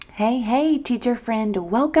Hey, teacher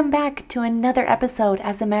friend, welcome back to another episode.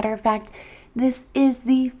 As a matter of fact, this is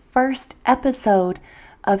the first episode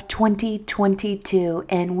of 2022,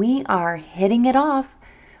 and we are hitting it off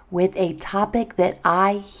with a topic that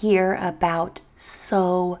I hear about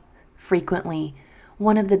so frequently.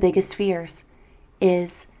 One of the biggest fears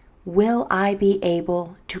is, will I be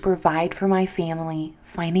able to provide for my family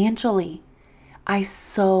financially? I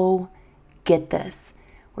so get this.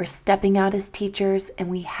 We're stepping out as teachers and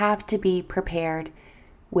we have to be prepared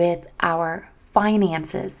with our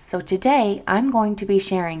finances. So today I'm going to be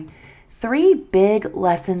sharing 3 big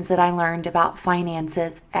lessons that I learned about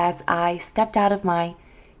finances as I stepped out of my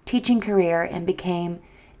teaching career and became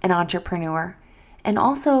an entrepreneur, and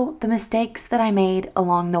also the mistakes that I made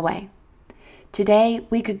along the way. Today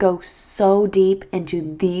we could go so deep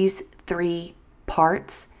into these 3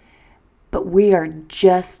 parts, but we are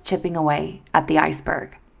just chipping away at the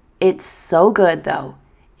iceberg. It's so good though.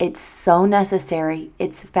 It's so necessary.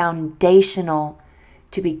 It's foundational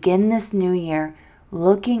to begin this new year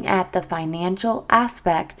looking at the financial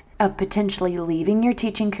aspect of potentially leaving your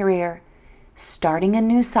teaching career, starting a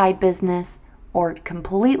new side business, or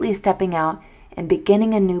completely stepping out and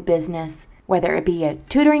beginning a new business, whether it be a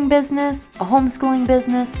tutoring business, a homeschooling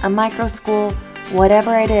business, a micro school,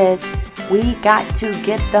 whatever it is. We got to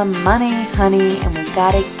get the money, honey, and we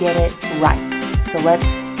got to get it right. So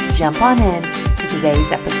let's jump on in to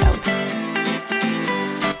today's episode.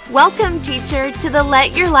 Welcome, teacher, to the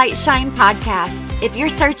Let Your Light Shine podcast. If you're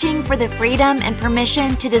searching for the freedom and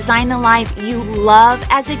permission to design the life you love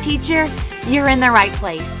as a teacher, you're in the right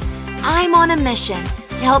place. I'm on a mission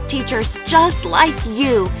to help teachers just like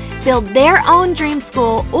you build their own dream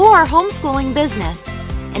school or homeschooling business.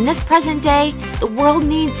 In this present day, the world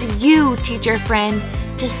needs you, teacher friend,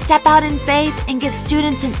 to step out in faith and give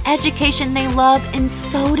students an education they love and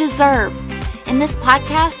so deserve. In this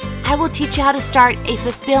podcast, I will teach you how to start a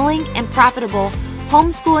fulfilling and profitable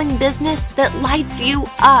homeschooling business that lights you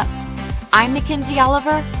up. I'm Mackenzie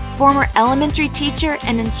Oliver, former elementary teacher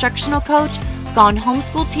and instructional coach, gone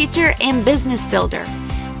homeschool teacher and business builder.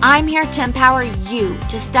 I'm here to empower you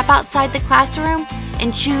to step outside the classroom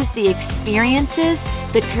and choose the experiences,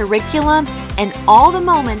 the curriculum, and all the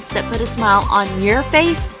moments that put a smile on your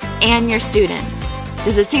face and your students.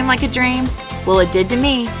 Does it seem like a dream? Well, it did to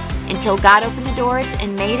me, until God opened the doors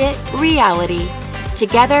and made it reality.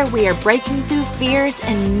 Together, we are breaking through fears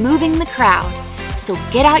and moving the crowd. So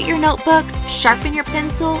get out your notebook, sharpen your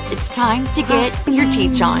pencil. It's time to get your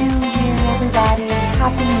teach on. Happy New Year, everybody.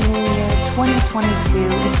 Happy New Year 2022.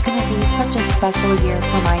 It's going to be such a special year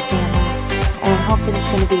for my family, and I hope that it's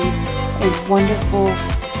going to be a wonderful,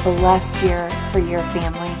 blessed year for your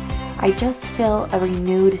family. I just feel a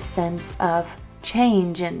renewed sense of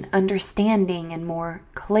change and understanding and more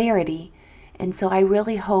clarity. And so I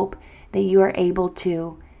really hope that you are able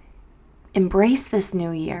to embrace this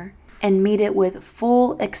new year and meet it with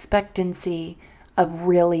full expectancy of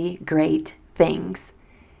really great things.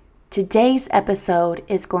 Today's episode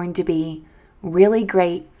is going to be really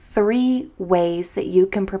great 3 ways that you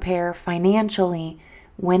can prepare financially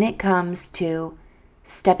when it comes to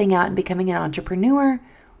stepping out and becoming an entrepreneur,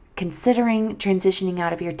 considering transitioning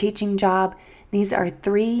out of your teaching job. These are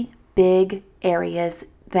 3 big areas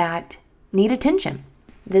that need attention.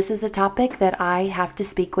 This is a topic that I have to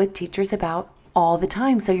speak with teachers about all the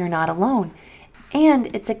time, so you're not alone.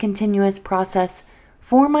 And it's a continuous process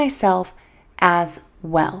for myself as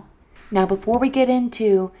well. Now, before we get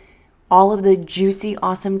into all of the juicy,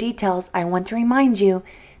 awesome details, I want to remind you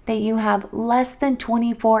that you have less than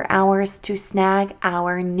 24 hours to snag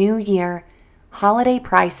our New Year holiday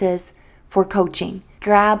prices for coaching.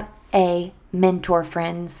 Grab a mentor,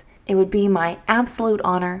 friends. It would be my absolute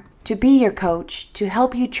honor to be your coach, to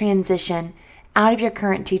help you transition out of your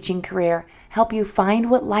current teaching career, help you find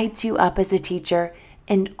what lights you up as a teacher,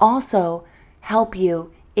 and also help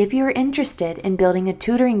you if you're interested in building a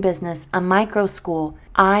tutoring business, a micro school.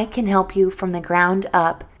 I can help you from the ground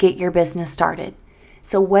up get your business started.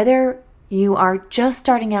 So whether you are just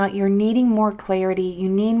starting out, you're needing more clarity, you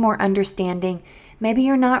need more understanding, maybe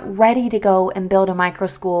you're not ready to go and build a micro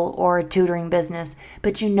school or a tutoring business,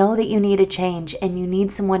 but you know that you need a change and you need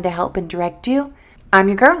someone to help and direct you, I'm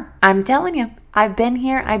your girl. I'm telling you, I've been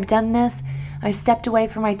here, I've done this. I stepped away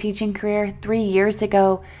from my teaching career 3 years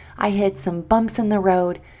ago. I hit some bumps in the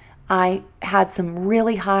road. I had some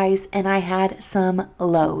really highs and I had some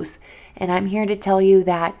lows. And I'm here to tell you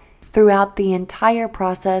that throughout the entire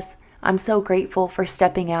process, I'm so grateful for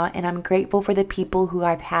stepping out, and I'm grateful for the people who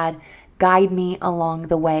I've had guide me along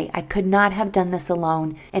the way. I could not have done this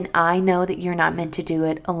alone, and I know that you're not meant to do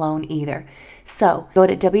it alone either. So go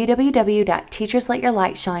to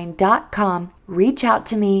www.teachersletyourlightshine.com, reach out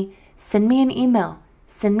to me, send me an email,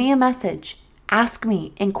 send me a message, ask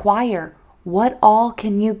me, inquire, what all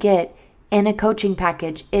can you get in a coaching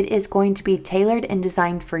package? It is going to be tailored and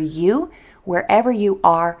designed for you wherever you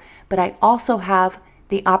are, but I also have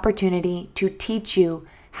the opportunity to teach you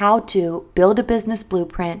how to build a business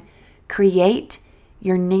blueprint, create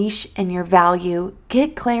your niche and your value,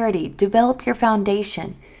 get clarity, develop your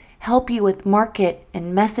foundation, help you with market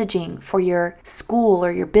and messaging for your school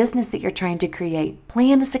or your business that you're trying to create,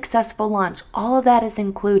 plan a successful launch. All of that is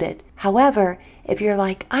included. However, if you're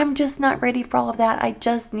like, I'm just not ready for all of that, I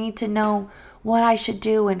just need to know what I should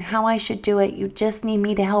do and how I should do it, you just need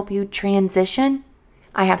me to help you transition,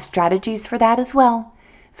 I have strategies for that as well.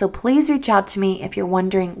 So please reach out to me if you're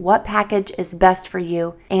wondering what package is best for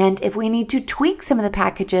you and if we need to tweak some of the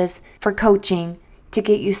packages for coaching to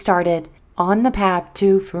get you started on the path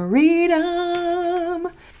to freedom.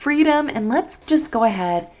 And let's just go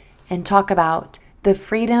ahead and talk about the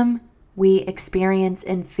freedom we experience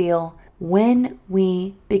and feel when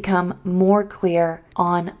we become more clear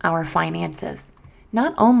on our finances.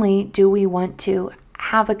 Not only do we want to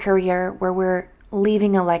have a career where we're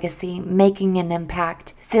leaving a legacy, making an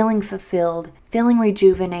impact, feeling fulfilled, feeling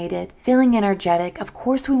rejuvenated, feeling energetic. Of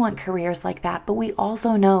course we want careers like that, but we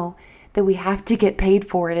also know that we have to get paid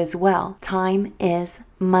for it as well. Time is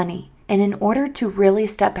money. And in order to really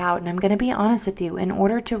step out, and I'm going to be honest with you, in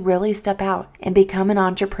order to really step out and become an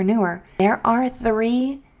entrepreneur, there are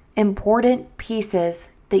 3 important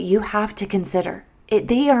pieces that you have to consider.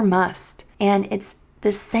 They are must. And it's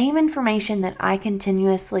the same information that I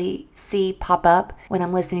continuously see pop up when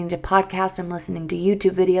I'm listening to podcasts, I'm listening to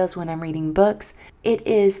YouTube videos, when I'm reading books. It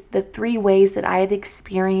is the 3 ways that I have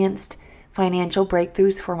experienced financial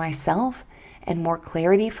breakthroughs for myself and more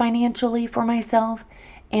clarity financially for myself,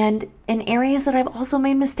 and in areas that I've also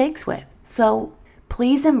made mistakes with. So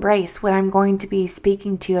please embrace what I'm going to be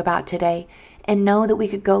speaking to you about today and know that we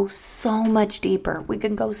could go so much deeper. We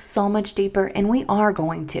can go so much deeper, and we are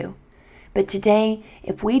going to. But today,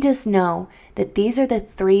 if we just know that these are the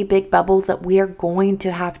 3 big bubbles that we are going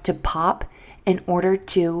to have to pop in order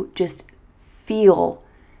to just feel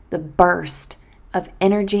the burst of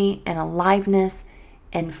energy and aliveness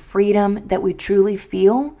and freedom that we truly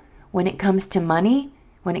feel when it comes to money,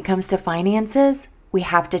 when it comes to finances, we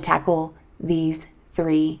have to tackle these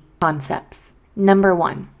 3 concepts. Number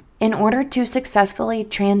 1, in order to successfully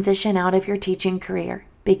transition out of your teaching career,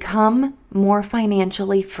 become more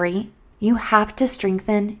financially free, you have to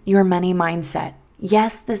strengthen your money mindset.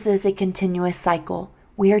 Yes, this is a continuous cycle.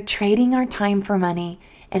 We are trading our time for money,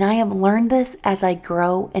 and I have learned this as I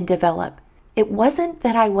grow and develop. It wasn't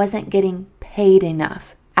that I wasn't getting paid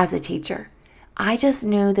enough as a teacher. I just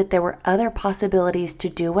knew that there were other possibilities to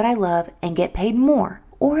do what I love and get paid more,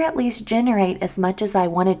 or at least generate as much as I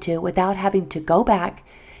wanted to without having to go back,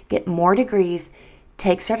 get more degrees,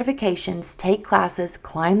 take certifications, take classes,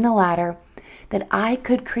 climb the ladder, that I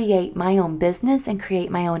could create my own business and create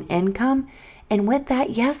my own income. And with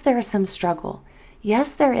that, yes, there is some struggle.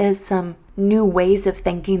 Yes, there is some new ways of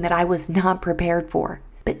thinking that I was not prepared for.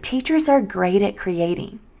 But teachers are great at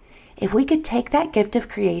creating. If we could take that gift of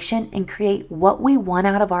creation and create what we want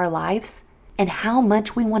out of our lives and how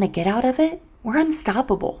much we want to get out of it, we're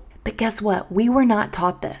unstoppable. But guess what? We were not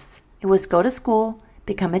taught this. It was go to school,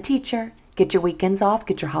 become a teacher, get your weekends off,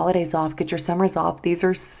 get your holidays off, get your summers off. These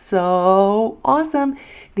are so awesome.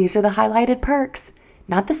 These are the highlighted perks.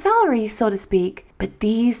 Not the salary, so to speak, but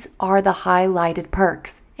these are the highlighted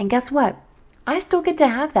perks. And guess what? I still get to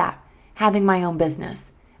have that, having my own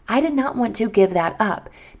business. I did not want to give that up.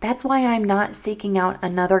 That's why I'm not seeking out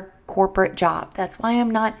another corporate job. That's why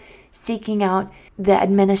I'm not seeking out the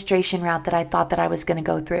administration route that I thought that I was going to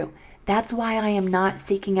go through. That's why I am not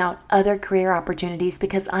seeking out other career opportunities,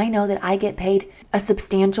 because I know that I get paid a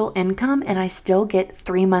substantial income and I still get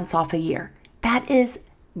 3 months off a year. That is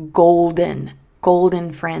golden.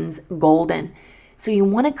 Golden, friends, golden. So you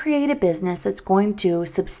want to create a business that's going to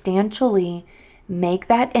substantially make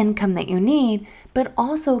that income that you need, but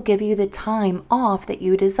also give you the time off that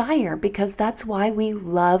you desire, because that's why we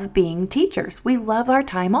love being teachers. We love our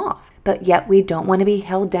time off, but yet we don't want to be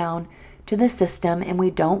held down to the system, and we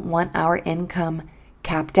don't want our income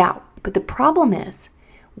capped out. But the problem is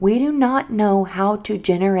we do not know how to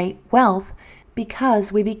generate wealth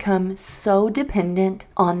because we become so dependent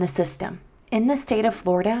on the system. In the state of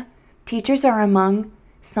Florida, teachers are among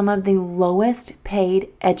some of the lowest paid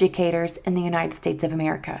educators in the United States of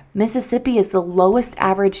America. Mississippi is the lowest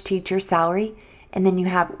average teacher salary And then you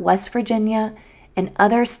have West Virginia and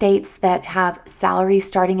other states that have salaries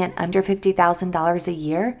starting at under $50,000 a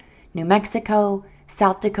year. New Mexico,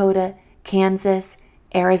 South Dakota, Kansas,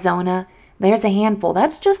 Arizona. There's a handful.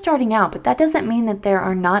 That's just starting out, but that doesn't mean that there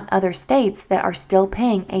are not other states that are still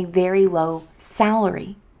paying a very low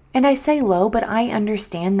salary. And I say low, but I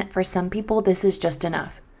understand that for some people, this is just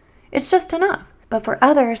enough. It's just enough. But for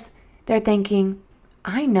others, they're thinking,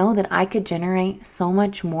 I know that I could generate so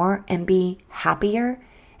much more and be happier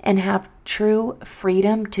and have true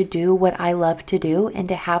freedom to do what I love to do and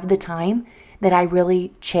to have the time that I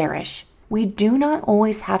really cherish. We do not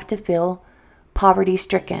always have to feel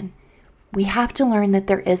poverty-stricken. We have to learn that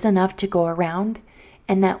there is enough to go around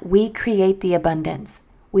and that we create the abundance.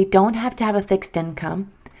 We don't have to have a fixed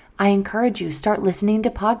income. I encourage you, start listening to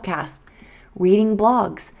podcasts, reading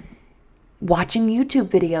blogs, watching YouTube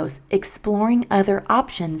videos, exploring other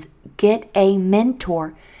options, get a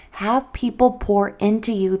mentor, have people pour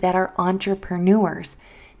into you that are entrepreneurs,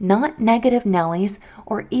 not negative Nellies,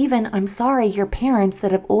 or even, I'm sorry, your parents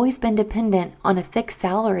that have always been dependent on a fixed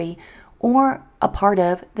salary or a part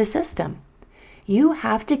of the system. You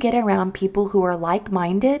have to get around people who are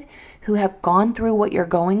like-minded, who have gone through what you're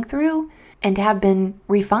going through and have been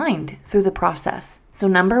refined through the process. So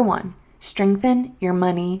number 1, strengthen your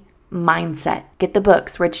money mindset. Get the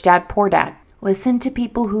books, Rich Dad, Poor Dad. Listen to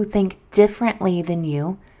people who think differently than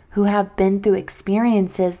you, who have been through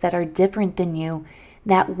experiences that are different than you,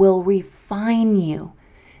 that will refine you,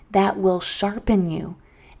 that will sharpen you,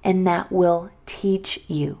 and that will teach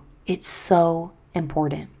you. It's so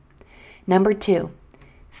important. Number 2,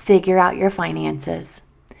 figure out your finances.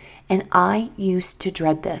 And I used to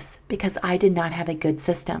dread this because I did not have a good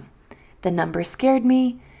system. The numbers scared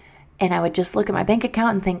me, and I would just look at my bank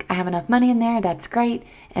account and think, I have enough money in there, that's great,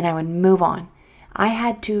 and I would move on. I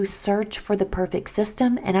had to search for the perfect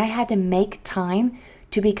system, and I had to make time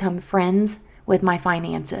to become friends with my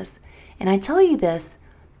finances. And I tell you this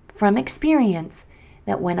from experience,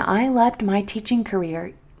 that when I left my teaching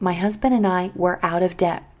career, my husband and I were out of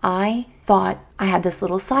debt. I thought I had this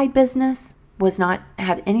little side business,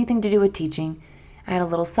 had anything to do with teaching. I had a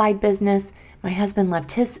little side business. My husband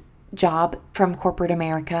left his job from corporate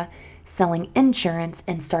America selling insurance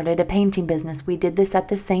and started a painting business. We did this at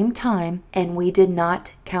the same time, and we did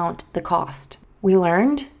not count the cost. We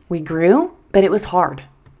learned, we grew, but it was hard.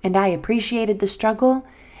 And I appreciated the struggle,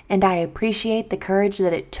 and I appreciate the courage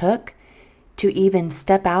that it took to even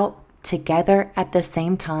step out together at the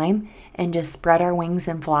same time and just spread our wings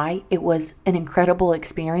and fly. It was an incredible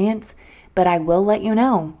experience, but I will let you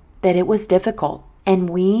know that it was difficult and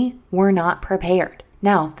we were not prepared.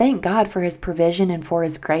 Now, thank God for His provision and for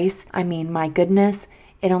His grace. I mean, my goodness,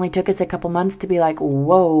 it only took us a couple months to be like,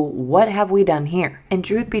 whoa, what have we done here? And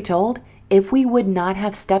truth be told, if we would not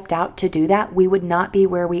have stepped out to do that, we would not be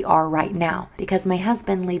where we are right now. Because my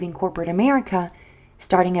husband, leaving corporate America,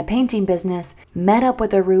 starting a painting business, met up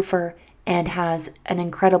with a roofer and has an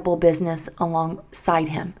incredible business alongside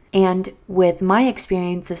him. And with my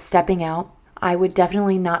experience of stepping out, I would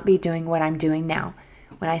definitely not be doing what I'm doing now.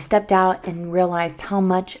 When I stepped out and realized how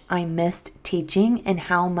much I missed teaching and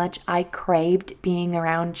how much I craved being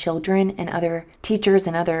around children and other teachers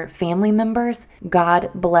and other family members,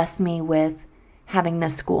 God blessed me with having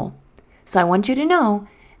this school. So I want you to know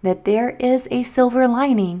that there is a silver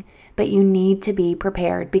lining, but you need to be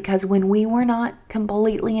prepared, because when we were not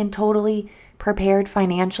completely and totally prepared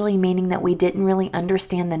financially, meaning that we didn't really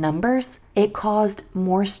understand the numbers, it caused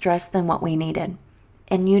more stress than what we needed.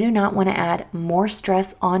 And you do not want to add more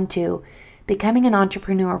stress onto becoming an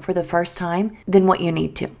entrepreneur for the first time than what you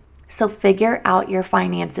need to. So figure out your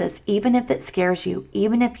finances, even if it scares you,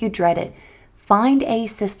 even if you dread it. Find a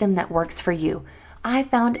system that works for you. I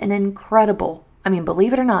found an incredible,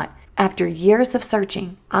 believe it or not, after years of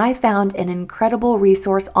searching, I found an incredible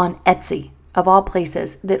resource on Etsy, of all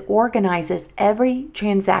places, that organizes every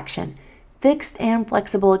transaction, fixed and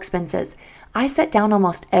flexible expenses. I sit down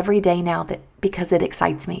almost every day now because it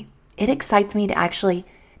excites me. It excites me to actually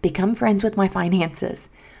become friends with my finances.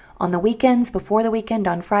 On the weekends, before the weekend,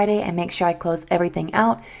 on Friday, I make sure I close everything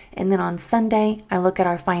out. And then on Sunday, I look at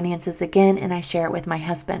our finances again and I share it with my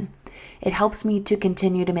husband. It helps me to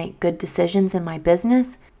continue to make good decisions in my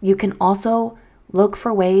business. You can also look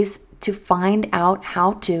for ways to find out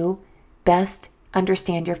how to best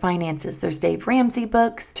understand your finances. There's Dave Ramsey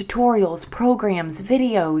books, tutorials, programs,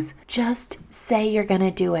 videos. Just say you're going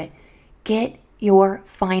to do it. Get your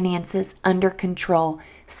finances under control.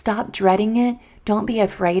 Stop dreading it. Don't be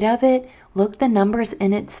afraid of it. Look the numbers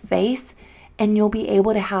in its face and you'll be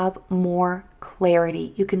able to have more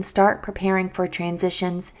clarity. You can start preparing for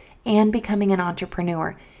transitions and becoming an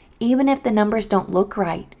entrepreneur. Even if the numbers don't look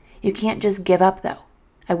right, you can't just give up though.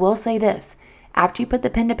 I will say this. After you put the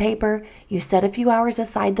pen to paper, you set a few hours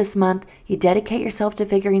aside this month, you dedicate yourself to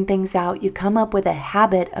figuring things out, you come up with a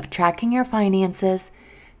habit of tracking your finances,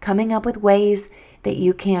 coming up with ways that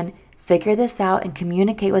you can figure this out and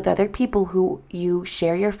communicate with other people who you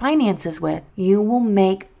share your finances with, you will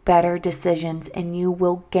make better decisions and you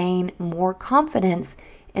will gain more confidence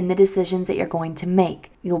in the decisions that you're going to make.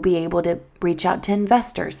 You'll be able to reach out to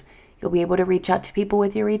investors. You'll be able to reach out to people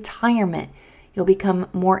with your retirement. You'll become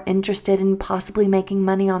more interested in possibly making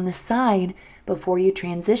money on the side before you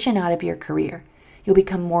transition out of your career. You'll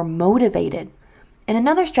become more motivated. And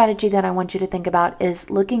another strategy that I want you to think about is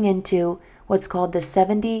looking into what's called the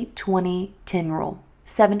 70-20-10 rule.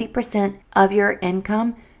 70% of your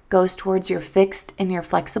income goes towards your fixed and your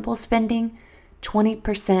flexible spending.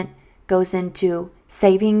 20% goes into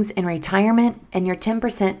savings and retirement, and your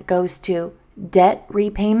 10% goes to debt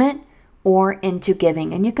repayment or into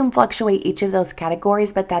giving. And you can fluctuate each of those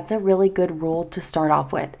categories, but that's a really good rule to start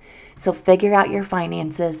off with. So figure out your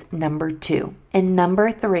finances, number 2. And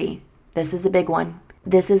number 3, this is a big one.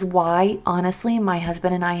 This is why, honestly, my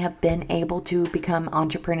husband and I have been able to become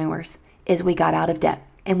entrepreneurs, is we got out of debt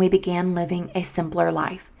and we began living a simpler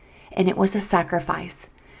life. And it was a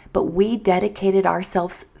sacrifice, but we dedicated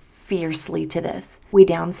ourselves fiercely to this. We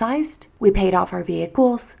downsized, we paid off our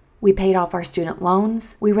vehicles, we paid off our student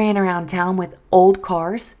loans. We ran around town with old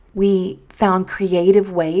cars. We found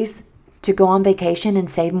creative ways to go on vacation and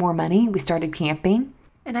save more money. We started camping.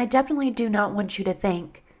 And I definitely do not want you to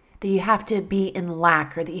think that you have to be in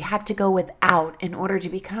lack or that you have to go without in order to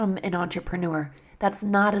become an entrepreneur. That's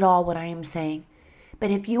not at all what I am saying.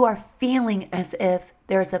 But if you are feeling as if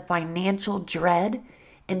there's a financial dread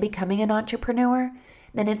in becoming an entrepreneur,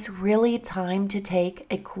 then it's really time to take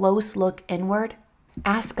a close look inward.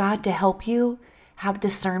 Ask God to help you have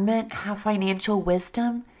discernment, have financial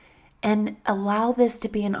wisdom, and allow this to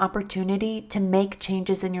be an opportunity to make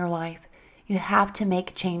changes in your life. You have to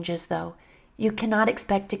make changes though. You cannot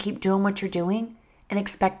expect to keep doing what you're doing and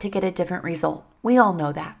expect to get a different result. We all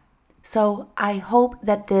know that. So I hope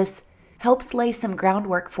that this helps lay some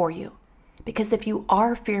groundwork for you. Because if you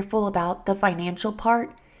are fearful about the financial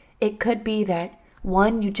part, it could be that,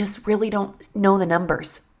 one, you just really don't know the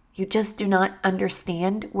numbers. You just do not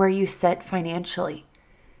understand where you sit financially.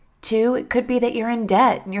 2, it could be that you're in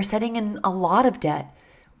debt and you're sitting in a lot of debt.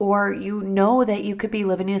 Or you know that you could be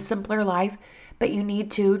living a simpler life, but you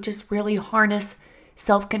need to just really harness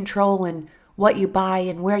self-control and what you buy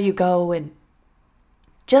and where you go. And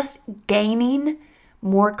just gaining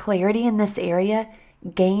more clarity in this area,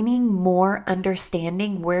 gaining more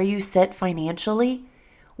understanding where you sit financially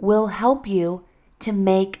will help you to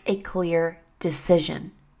make a clear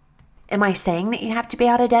decision. Am I saying that you have to be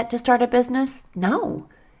out of debt to start a business? No.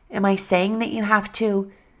 Am I saying that you have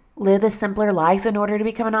to live a simpler life in order to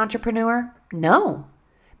become an entrepreneur? No.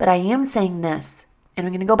 But I am saying this, and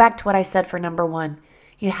I'm going to go back to what I said for number 1.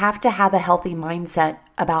 You have to have a healthy mindset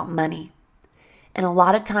about money. And a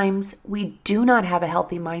lot of times we do not have a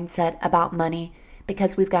healthy mindset about money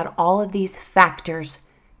because we've got all of these factors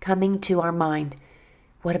coming to our mind.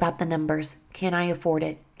 What about the numbers? Can I afford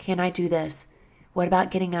it? Can I do this? What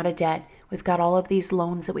about getting out of debt? We've got all of these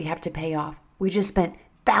loans that we have to pay off. We just spent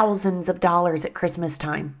thousands of dollars at Christmas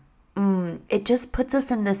time. It just puts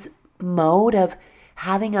us in this mode of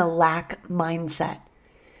having a lack mindset.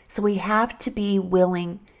 So we have to be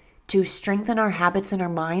willing to strengthen our habits in our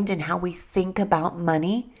mind and how we think about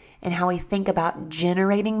money and how we think about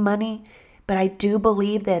generating money. But I do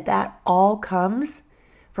believe that that all comes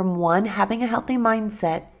from 1, having a healthy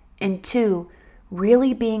mindset, and 2,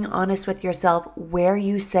 really being honest with yourself where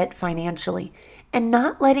you sit financially and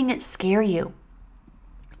not letting it scare you.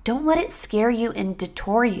 Don't let it scare you and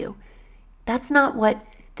detour you. That's not what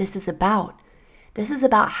this is about. This is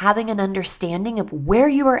about having an understanding of where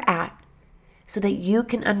you are at so that you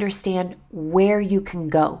can understand where you can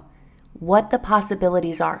go, what the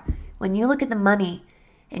possibilities are. When you look at the money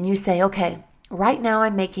and you say, okay, right now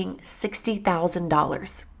I'm making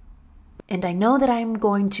 $60,000 and I know that I'm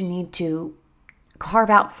going to need to carve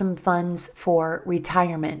out some funds for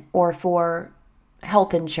retirement or for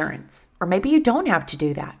health insurance, or maybe you don't have to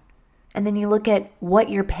do that. And then you look at what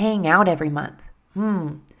you're paying out every month.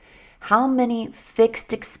 How many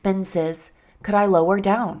fixed expenses could I lower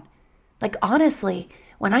down? Like honestly,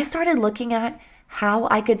 when I started looking at how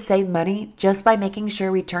I could save money just by making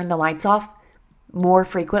sure we turned the lights off more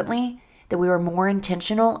frequently, that we were more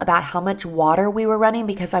intentional about how much water we were running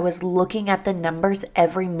because I was looking at the numbers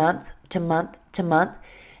every month to month to month,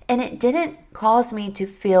 and it didn't cause me to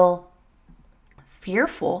feel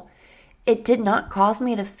fearful. it did not cause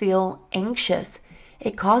me to feel anxious.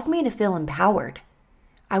 It caused me to feel empowered.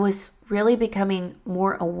 I was really becoming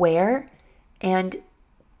more aware and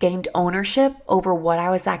gained ownership over what I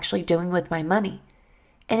was actually doing with my money.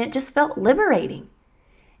 And it just felt liberating.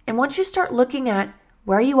 And once you start looking at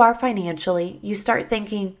where you are financially, you start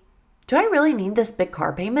thinking, do I really need this big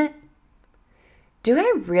car payment? Do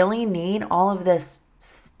I really need all of this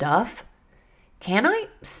stuff? Can I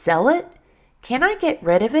sell it? Can I get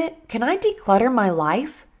rid of it? Can I declutter my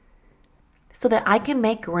life so that I can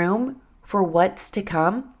make room for what's to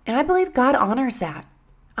come? And I believe God honors that.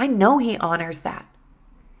 I know He honors that.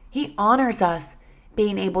 He honors us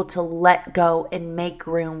being able to let go and make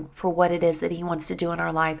room for what it is that He wants to do in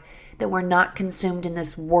our life, that we're not consumed in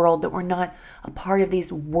this world, that we're not a part of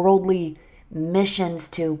these worldly missions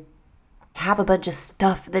to have a bunch of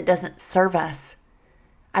stuff that doesn't serve us.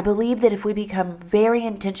 I believe that if we become very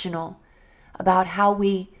intentional about how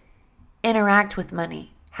we interact with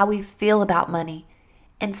money, how we feel about money,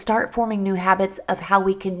 and start forming new habits of how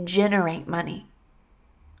we can generate money,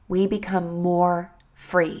 we become more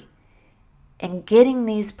free. And getting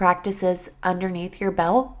these practices underneath your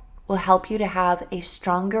belt will help you to have a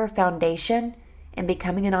stronger foundation in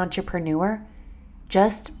becoming an entrepreneur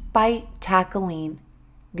just by tackling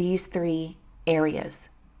these 3 areas.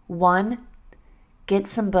 1, get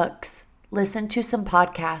some books, listen to some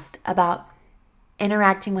podcasts about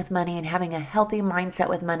interacting with money and having a healthy mindset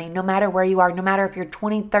with money, no matter where you are, no matter if you're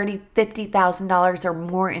 $20,000, $30,000, $50,000 or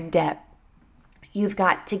more in debt. You've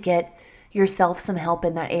got to get yourself some help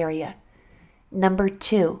in that area. Number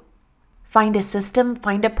 2, find a system,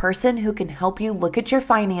 find a person who can help you look at your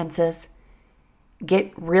finances,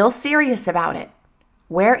 get real serious about it.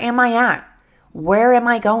 Where am I at? Where am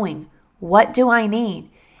I going? What do I need?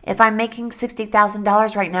 If I'm making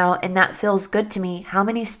 $60,000 right now and that feels good to me, how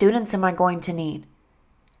many students am I going to need?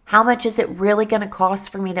 How much is it really going to cost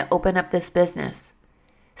for me to open up this business?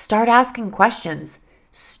 Start asking questions.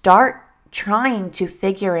 Start trying to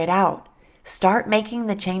figure it out. Start making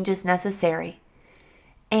the changes necessary.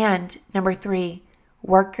 And number 3,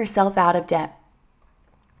 work yourself out of debt.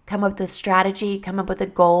 Come up with a strategy, come up with a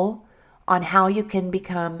goal on how you can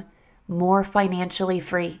become more financially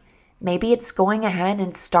free. Maybe it's going ahead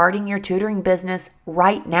and starting your tutoring business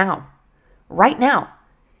right now,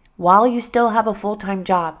 while you still have a full-time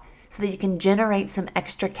job, so that you can generate some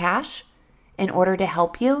extra cash in order to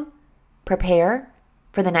help you prepare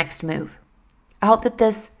for the next move. I hope that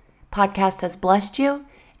this podcast has blessed you,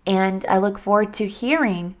 and I look forward to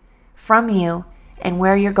hearing from you and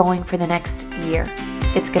where you're going for the next year.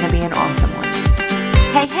 It's going to be an awesome one.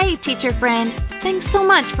 Hey, teacher friend. Thanks so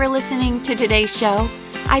much for listening to today's show.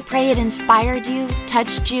 I pray it inspired you,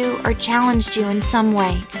 touched you, or challenged you in some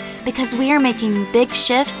way, because we are making big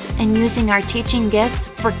shifts and using our teaching gifts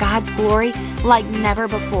for God's glory like never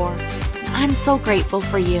before. I'm so grateful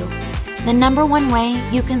for you. The number one way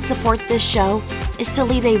you can support this show is to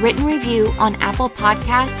leave a written review on Apple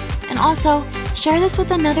Podcasts, and also share this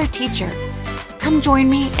with another teacher. Come join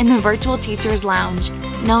me in the Virtual Teachers Lounge,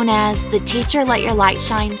 known as the Teacher Let Your Light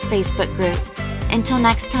Shine Facebook group. Until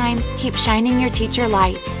next time, keep shining your teacher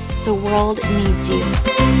light. The world needs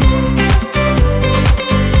you.